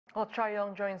Well, Cai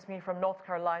Yong joins me from North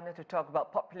Carolina to talk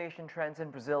about population trends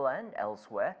in Brazil and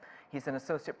elsewhere. He's an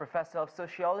associate professor of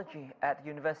sociology at the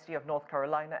University of North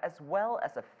Carolina, as well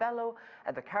as a fellow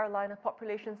at the Carolina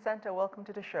Population Center. Welcome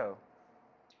to the show.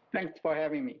 Thanks for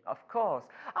having me. Of course.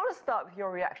 I want to start with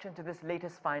your reaction to this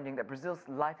latest finding that Brazil's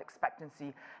life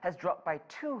expectancy has dropped by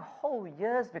 2 whole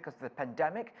years because of the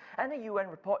pandemic, and a UN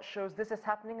report shows this is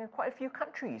happening in quite a few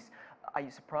countries. Are you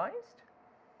surprised?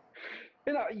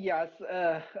 Yes,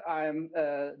 I'm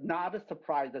not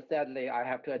surprised. Sadly, I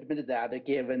have to admit that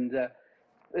given the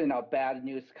bad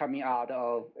news coming out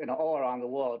of all around the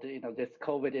world, this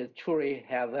COVID is truly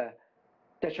have a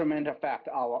detrimental effect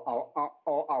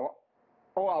all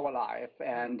our life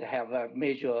and have a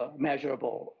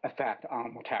measurable effect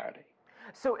on mortality.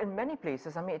 So in many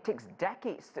places, it takes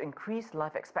decades to increase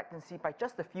life expectancy by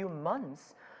just a few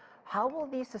months. How will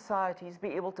these societies be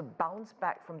able to bounce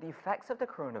back from the effects of the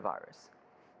coronavirus?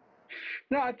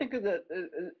 No, I think that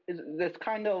this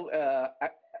kind of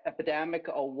epidemic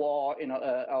or war,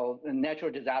 or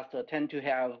natural disaster tend to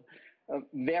have a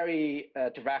very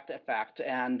direct effect,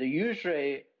 and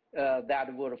usually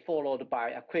that would followed by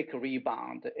a quick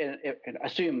rebound.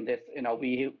 Assume this,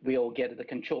 we will get the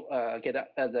control, get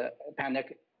the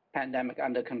pandemic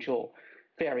under control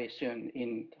very soon.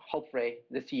 In hopefully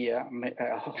this year,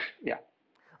 yeah.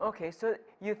 Okay, so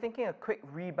you're thinking a quick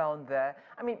rebound there.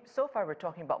 So far we're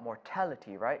talking about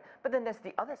mortality, right? But then there's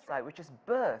the other side, which is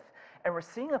birth. And we're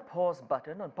seeing a pause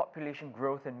button on population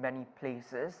growth in many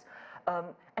places.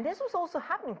 And this was also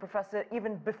happening, Professor,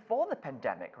 even before the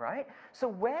pandemic, right? So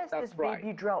where's this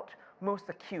baby drought most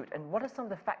acute, and what are some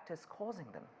of the factors causing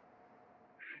them?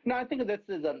 No, I think this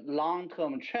is a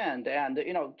long-term trend, and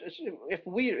if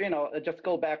we just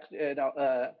go back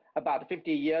about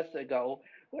 50 years ago,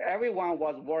 everyone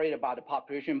was worried about the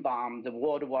population bomb.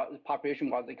 The population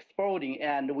was exploding,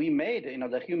 and we made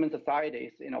the human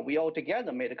societies we all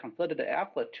together made a concerted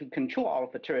effort to control our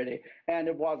fertility, and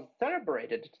it was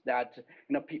celebrated that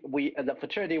the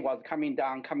fertility was coming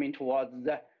down, coming towards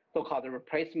the so-called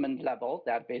replacement level,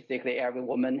 that basically every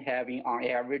woman having on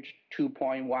average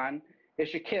 2.1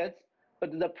 kids.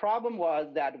 But the problem was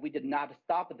that we did not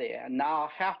stop there. Now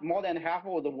more than half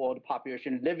of the world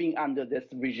population living under this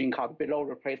regime called below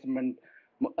replacement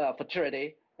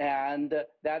fertility. And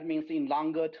that means in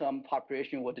longer term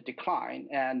population would decline.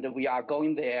 And we are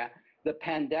going there. The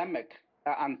pandemic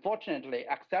unfortunately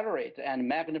accelerated and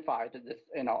magnified this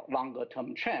longer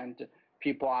term trend.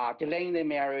 People are delaying their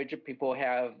marriage. People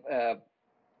have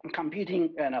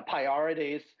competing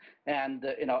priorities, and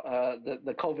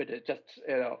the COVID just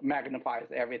magnifies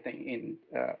everything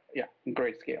in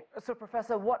great scale. So,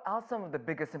 Professor, what are some of the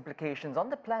biggest implications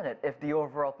on the planet if the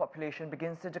overall population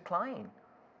begins to decline?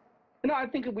 I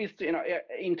think we,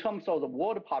 in terms of the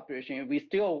world population, we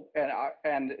still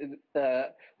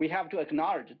we have to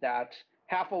acknowledge that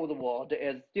half of the world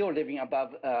is still living above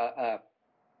a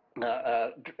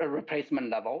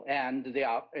replacement level, and there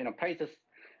are places,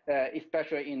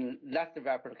 especially in less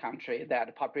developed countries, that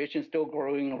the population is still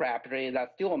growing rapidly.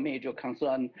 That's still a major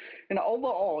concern.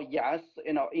 Overall, yes,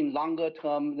 in longer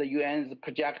term, the UN is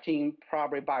projecting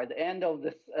probably by the end of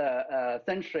this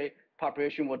century,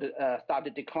 population would start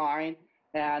to decline,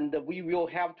 and we will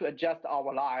have to adjust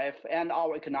our life and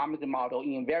our economic model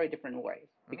in very different ways,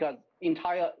 because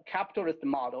entire capitalist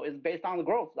model is based on the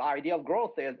growth. The idea of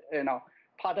growth is,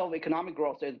 part of economic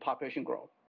growth is population growth.